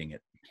pooping and reading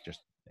it. Just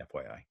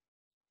FYI.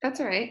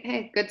 That's all right.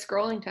 Hey, good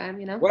scrolling time,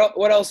 you know.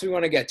 What else we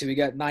want to get to? We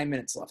got 9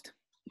 minutes left.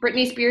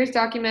 Britney Spears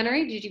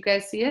documentary. Did you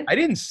guys see it? I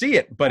didn't see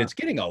it, but it's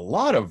getting a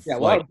lot of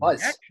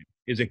buzz. Action.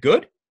 Is it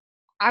good?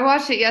 I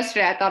watched it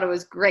yesterday. I thought it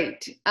was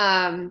great. Did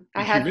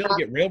she really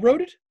get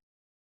railroaded?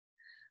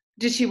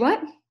 Did she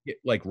what?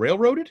 Like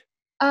railroaded?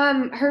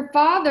 Her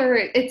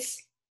father, it's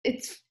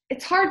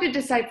hard to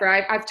decipher.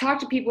 I've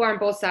talked to people on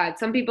both sides.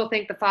 Some people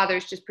think the father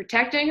is just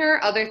protecting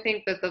her. Others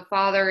think that the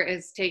father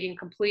is taking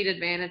complete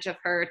advantage of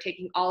her,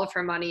 taking all of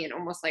her money and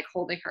almost like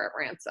holding her at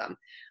ransom.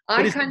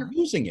 But is he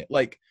using it?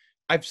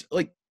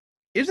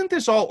 Isn't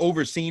this all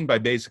overseen by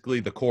basically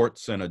the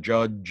courts and a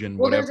judge and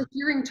whatever? There's a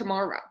hearing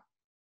tomorrow.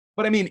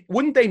 But I mean,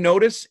 wouldn't they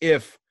notice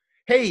if,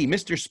 hey,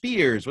 Mr.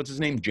 Spears, what's his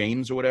name,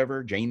 James or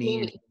whatever,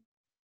 Jamie?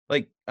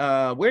 Like,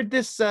 where'd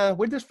this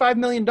 $5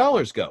 million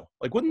go?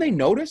 Like, wouldn't they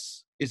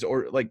notice? If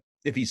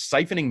he's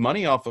siphoning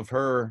money off of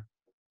her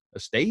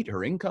estate,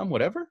 her income,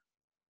 whatever?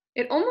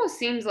 It almost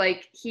seems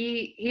like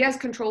he has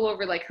control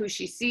over like who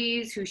she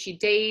sees, who she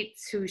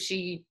dates, who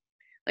she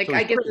like. So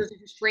I guess there's a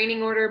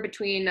restraining order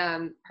between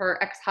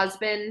her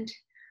ex-husband,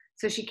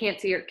 so she can't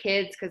see her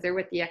kids because they're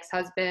with the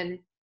ex-husband.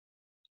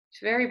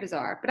 It's very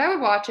bizarre, but I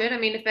would watch it. I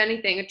mean, if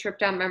anything, a trip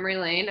down memory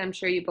lane. I'm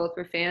sure you both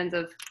were fans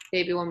of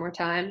Baby One More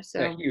Time. So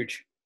yeah,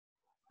 huge.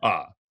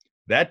 What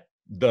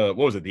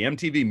was it? The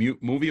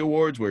MTV Movie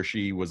Awards where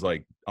she was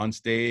like on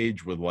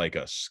stage with like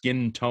a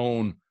skin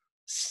tone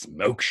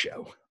smoke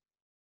show.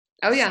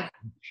 Oh yeah,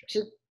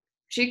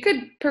 she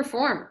could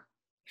perform.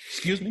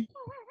 Excuse me.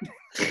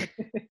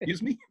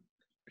 Excuse me.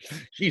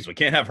 Jeez, we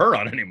can't have her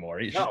on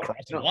anymore. She's No,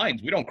 crossing no.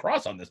 lines. We don't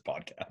cross on this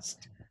podcast.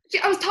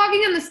 I was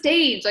talking on the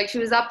stage, like she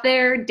was up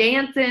there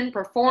dancing,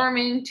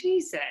 performing.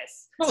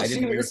 Jesus. No, I see,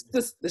 didn't hear-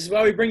 this is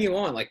why we bring you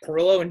on. Like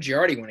Perillo and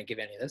Giardi wouldn't give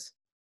any of this.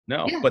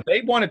 No, Yeah. but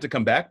they wanted to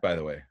come back, by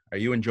the way. Are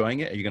you enjoying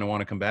it? Are you going to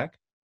want to come back?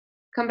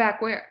 Come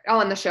back where? Oh,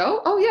 on the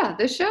show? Oh yeah,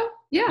 this show?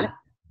 Yeah.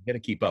 You got to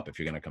keep up if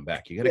you're going to come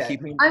back. You got to Yeah, keep.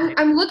 I mean,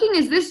 I'm looking,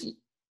 is this,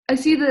 I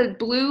see the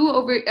blue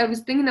over, I was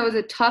thinking that was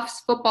a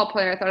Tufts football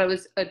player. I thought it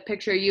was a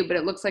picture of you, but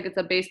it looks like it's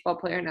a baseball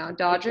player now.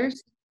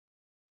 Dodgers?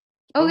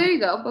 Oh, there you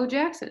go, Bo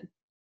Jackson.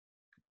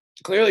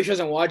 clearly she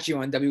doesn't watch you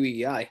on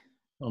WEI.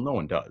 Well, no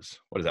one does.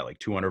 What is that, like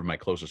 200 of my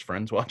closest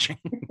friends watching?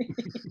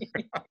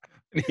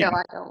 No,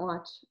 I don't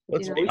watch.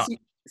 Let's You know. not-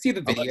 See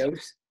the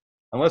videos.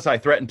 Unless I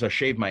threaten to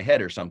shave my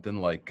head or something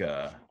like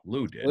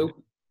Lou did. Lou?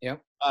 Yeah.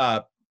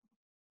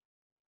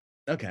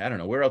 Okay, I don't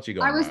know. Where else you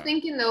going? I was Ryan?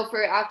 thinking though,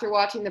 for after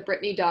watching the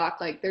Britney doc,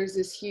 like there's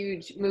this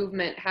huge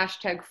movement,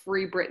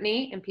 #Free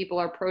Britney, and people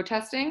are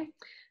protesting.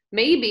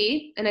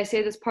 Maybe, and I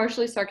say this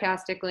partially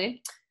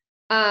sarcastically,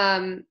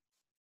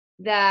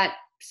 that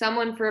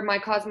someone for My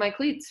Cause, My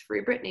Cleats,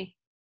 Free Britney.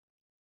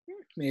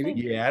 Maybe.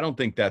 Yeah, I don't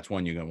think that's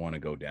one you're going to want to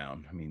go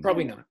down. I mean,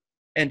 Probably not.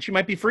 And she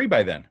might be free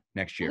by then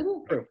next year.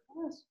 Ooh, True.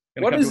 yes.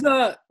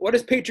 What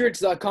is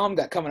Patriots.com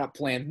got coming up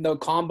planned? No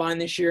combine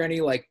this year? Any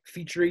like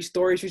featurey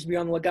stories we should be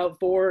on the lookout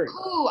for?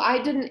 Oh,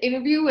 I did an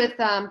interview with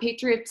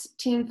Patriots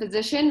team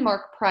physician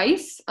Mark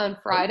Price on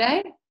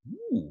Friday.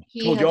 Ooh,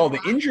 He told you has all the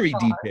rock injury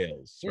star.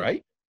 details, Yeah.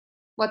 right?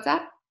 What's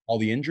that? All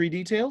the injury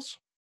details?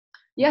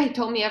 Yeah, he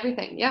told me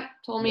everything. Yep,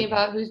 told me Okay.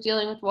 about who's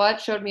dealing with what.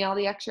 Showed me all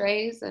the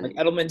X-rays and Like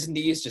Edelman's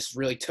knees just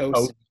really toast.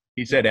 Oh.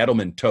 He said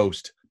Edelman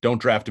toast.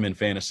 Don't draft him in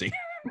fantasy.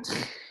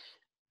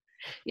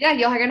 yeah,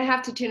 y'all are gonna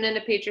have to tune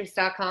into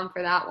Patriots.com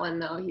for that one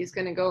though. He's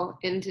gonna go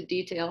into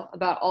detail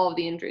about all of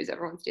the injuries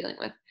everyone's dealing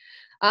with.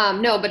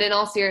 No, but in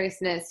all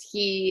seriousness,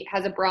 he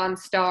has a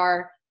Bronze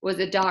Star, was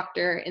a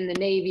doctor in the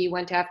Navy,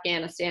 went to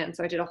Afghanistan.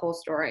 So I did a whole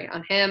story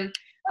on him.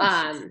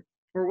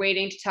 We're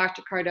waiting to talk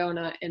to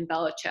Cardona and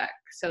Belichick.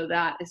 So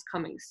that is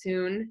coming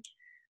soon.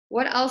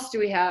 What else do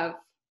we have?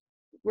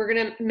 We're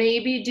going to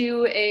maybe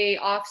do a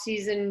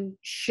off-season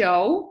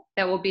show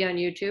that will be on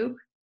YouTube.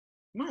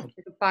 Wow. Like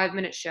a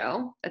 5-minute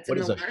show. That's What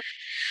in is the a works.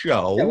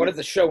 show? Yeah, what does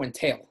the show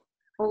entail?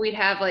 Well, we'd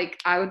have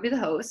I would be the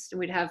host, and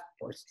we'd have Of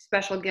course.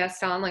 special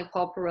guests on like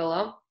Paul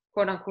Perillo,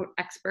 quote unquote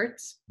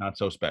experts. Not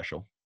so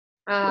special.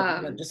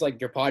 Just like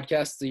your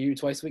podcast that you do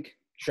twice a week,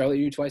 show that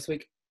you do twice a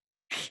week.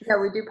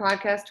 Yeah, we do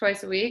podcasts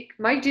twice a week.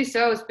 Mike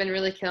Dussault has been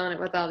really killing it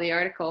with all the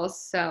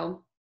articles.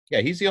 So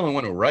Yeah, he's the only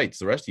one who writes.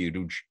 The rest of you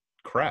do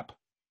crap.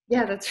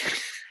 yeah,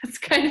 that's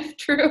kind of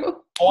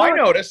true. Oh, I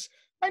notice.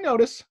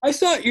 I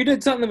saw you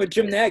did something with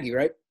Jim Nagy,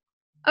 right?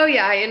 Oh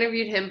yeah, I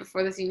interviewed him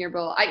before the Senior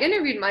Bowl. I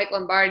interviewed Mike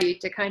Lombardi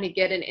to kind of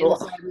get an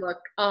inside look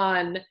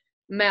on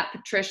Matt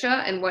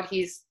Patricia and what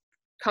he's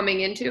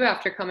coming into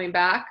after coming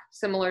back,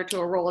 similar to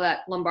a role that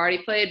Lombardi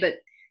played, but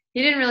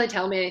he didn't really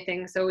tell me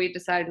anything, so we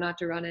decided not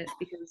to run it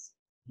because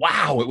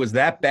Wow, it was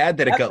that bad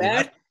that it got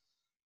left.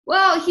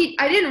 well,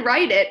 I didn't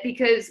write it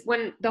because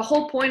when the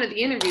whole point of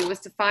the interview was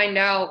to find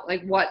out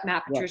like what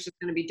Matt Patricia's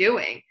going to be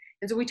doing.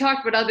 And so we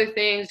talked about other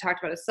things,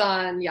 talked about his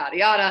son, yada,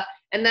 yada.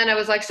 And then I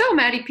was like, so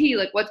Matty P,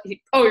 like you're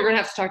going to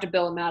have to talk to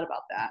Bill and Matt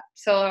about that.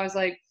 So I was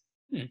like,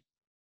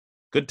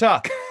 Good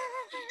talk.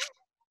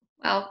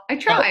 well, I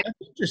tried.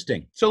 That's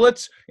interesting. So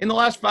let's, in the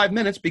last 5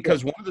 minutes,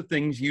 because one of the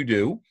things you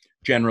do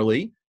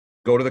generally,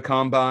 go to the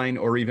combine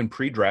or even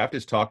pre-draft,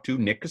 is talk to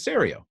Nick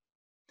Caserio.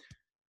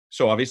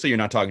 So obviously you're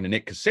not talking to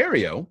Nick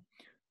Caserio.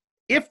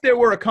 If there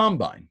were a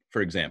combine,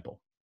 for example,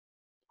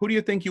 who do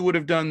you think you would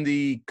have done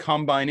the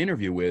combine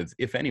interview with,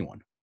 if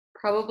anyone?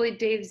 Probably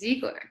Dave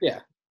Ziegler. Yeah.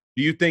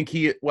 Do you think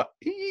I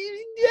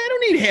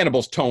don't need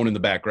Hannibal's tone in the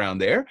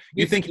background there.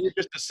 You think he's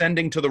just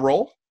ascending to the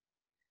role?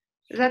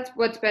 That's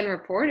what's been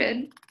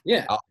reported.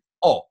 Yeah.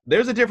 Oh,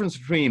 there's a difference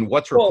between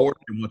what's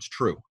reported and what's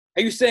true.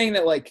 Are you saying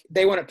that like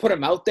they want to put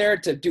him out there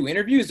to do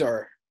interviews,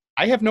 or?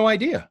 I have no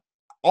idea.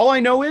 All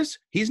I know is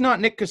he's not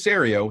Nick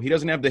Caserio. He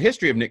doesn't have the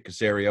history of Nick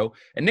Caserio.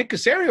 And Nick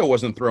Caserio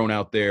wasn't thrown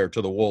out there to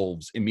the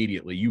Wolves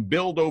immediately. You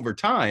build over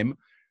time,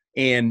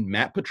 and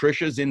Matt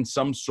Patricia's in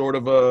some sort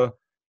of a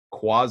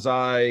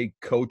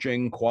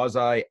quasi-coaching,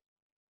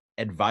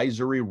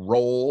 quasi-advisory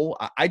role.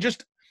 I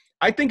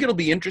think it'll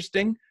be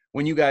interesting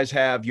when you guys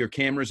have your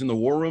cameras in the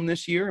war room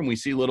this year and we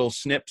see little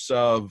snips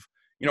of,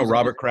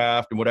 Robert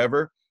Kraft and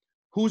whatever.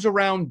 Who's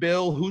around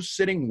Bill? Who's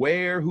sitting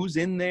where? Who's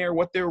in there?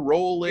 What their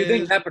role is? You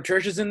think Matt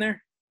Patricia's in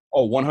there?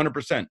 Oh,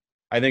 100%.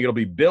 I think it'll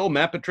be Bill,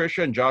 Matt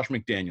Patricia, and Josh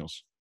McDaniels.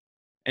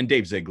 And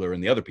Dave Ziegler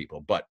and the other people.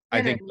 But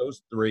I think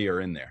those three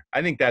are in there.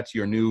 I think that's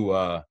your new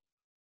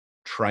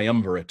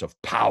triumvirate of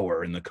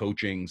power in the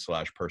coaching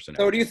 / personnel.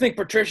 So do you think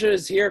Patricia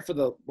is here for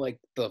the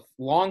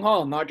long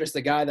haul and not just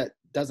the guy that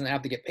doesn't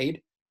have to get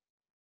paid?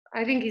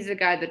 I think he's the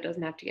guy that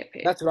doesn't have to get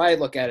paid. That's what I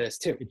look at it as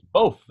too. It's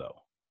both, though.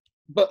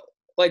 But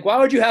why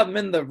would you have him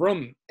in the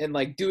room and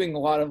doing a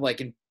lot of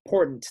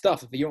important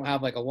stuff if you don't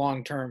have a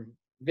long-term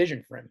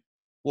vision for him?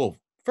 Well,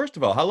 first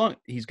of all, how long?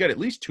 He's got at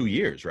least 2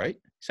 years, right?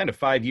 signed a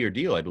 5-year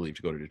deal, I believe,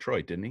 to go to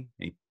Detroit, didn't he?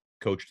 He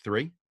coached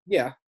 3.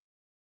 Yeah.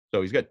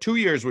 So he's got 2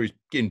 years where he's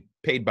getting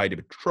paid by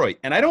Detroit.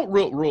 And I don't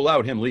rule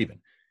out him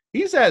leaving.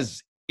 He's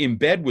as in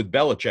bed with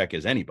Belichick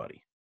as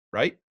anybody,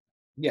 right?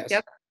 Yes.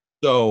 Yep.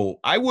 So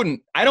I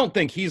don't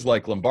think he's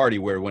like Lombardi,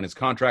 where when his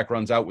contract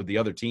runs out with the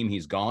other team,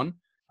 he's gone.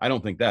 I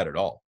don't think that at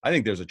all. I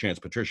think there's a chance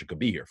Patricia could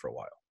be here for a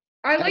while.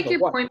 I like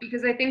your point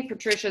because I think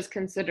Patricia's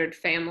considered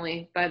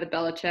family by the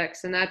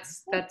Belichicks, and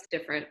that's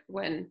different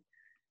when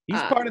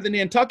he's part of the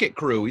Nantucket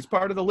crew. He's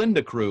part of the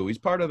Linda crew. He's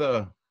part of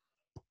the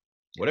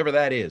whatever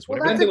that is.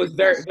 Well, Linda was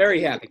very,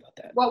 very happy about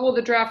that. What will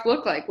the draft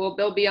look like? Will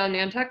Bill be on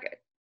Nantucket?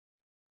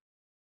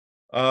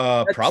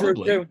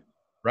 Probably.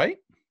 Right?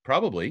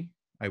 Probably.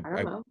 I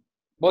don't know.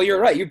 Well,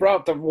 you're right. You brought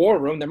up the war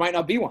room. There might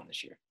not be one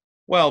this year.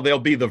 Well, there'll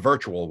be the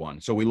virtual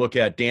one. So we look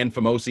at Dan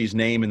Famosi's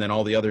name and then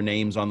all the other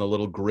names on the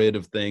little grid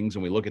of things,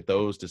 and we look at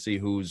those to see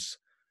who's,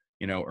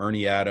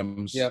 Ernie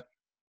Adams. Yep.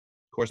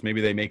 Of course,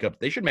 maybe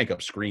they should make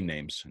up screen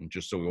names, and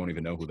just so we won't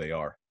even know who they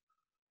are.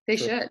 They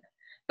should.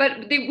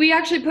 But we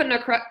actually put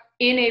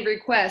in a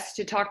request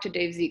to talk to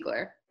Dave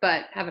Ziegler,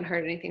 but haven't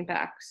heard anything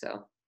back.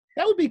 So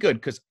that would be good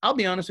because I'll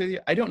be honest with you,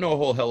 I don't know a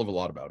whole hell of a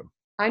lot about him.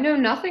 I know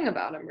nothing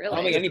about him, really. I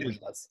don't think anybody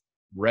does.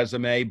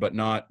 Resume, but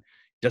not.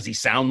 Does he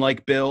sound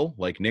like Bill?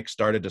 Like Nick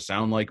started to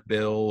sound like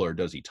Bill, or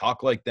does he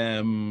talk like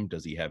them?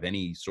 Does he have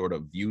any sort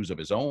of views of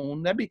his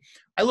own?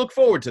 I look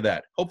forward to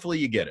that. Hopefully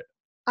you get it.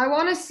 I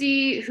want to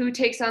see who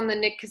takes on the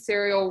Nick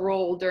Caserio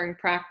role during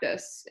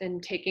practice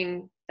and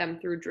taking them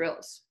through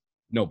drills.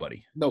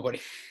 Nobody. No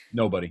one's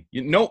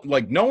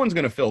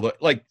going to fill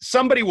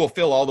somebody will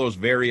fill all those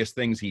various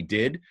things he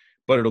did,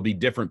 but it'll be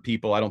different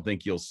people. I don't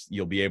think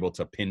you'll be able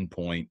to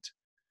pinpoint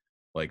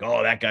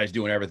that guy's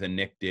doing everything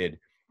Nick did.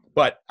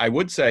 But I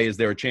would say, is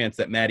there a chance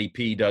that Matty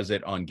P does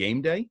it on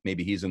game day?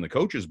 Maybe he's in the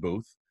coach's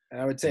booth.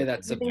 I would say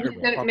that's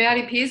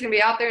Matty P's going to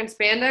be out there in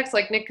spandex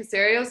like Nick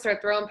Caserio,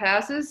 start throwing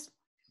passes?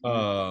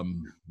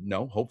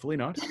 No, hopefully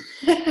not.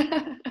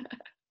 All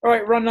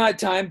right, run out of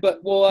time,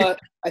 but we'll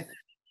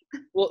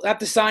have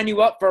to sign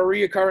you up for a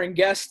reoccurring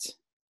guest.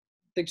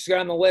 I think she's got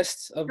on the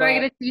list of. Do I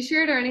get a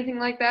T-shirt or anything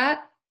like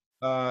that?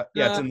 Yeah,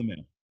 it's in the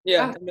mail.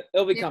 Yeah,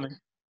 it'll be coming.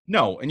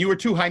 No, and you were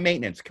too high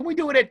maintenance. Can we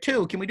do it at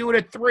 2? Can we do it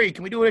at 3?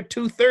 Can we do it at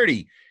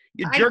 2:30?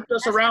 You jerked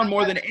us around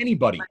more than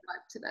anybody.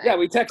 Yeah,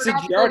 we texted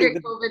Giardi.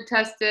 COVID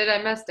tested.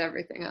 I messed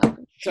everything up.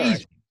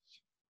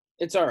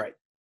 It's all right.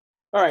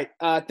 All right.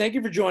 Thank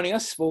you for joining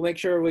us. We'll make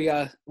sure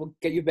we'll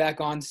get you back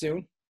on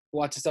soon.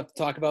 Lots of stuff to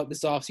talk about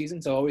this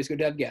offseason, so always good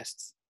to have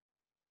guests.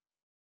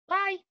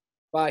 Bye.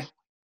 Bye.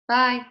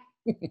 Bye.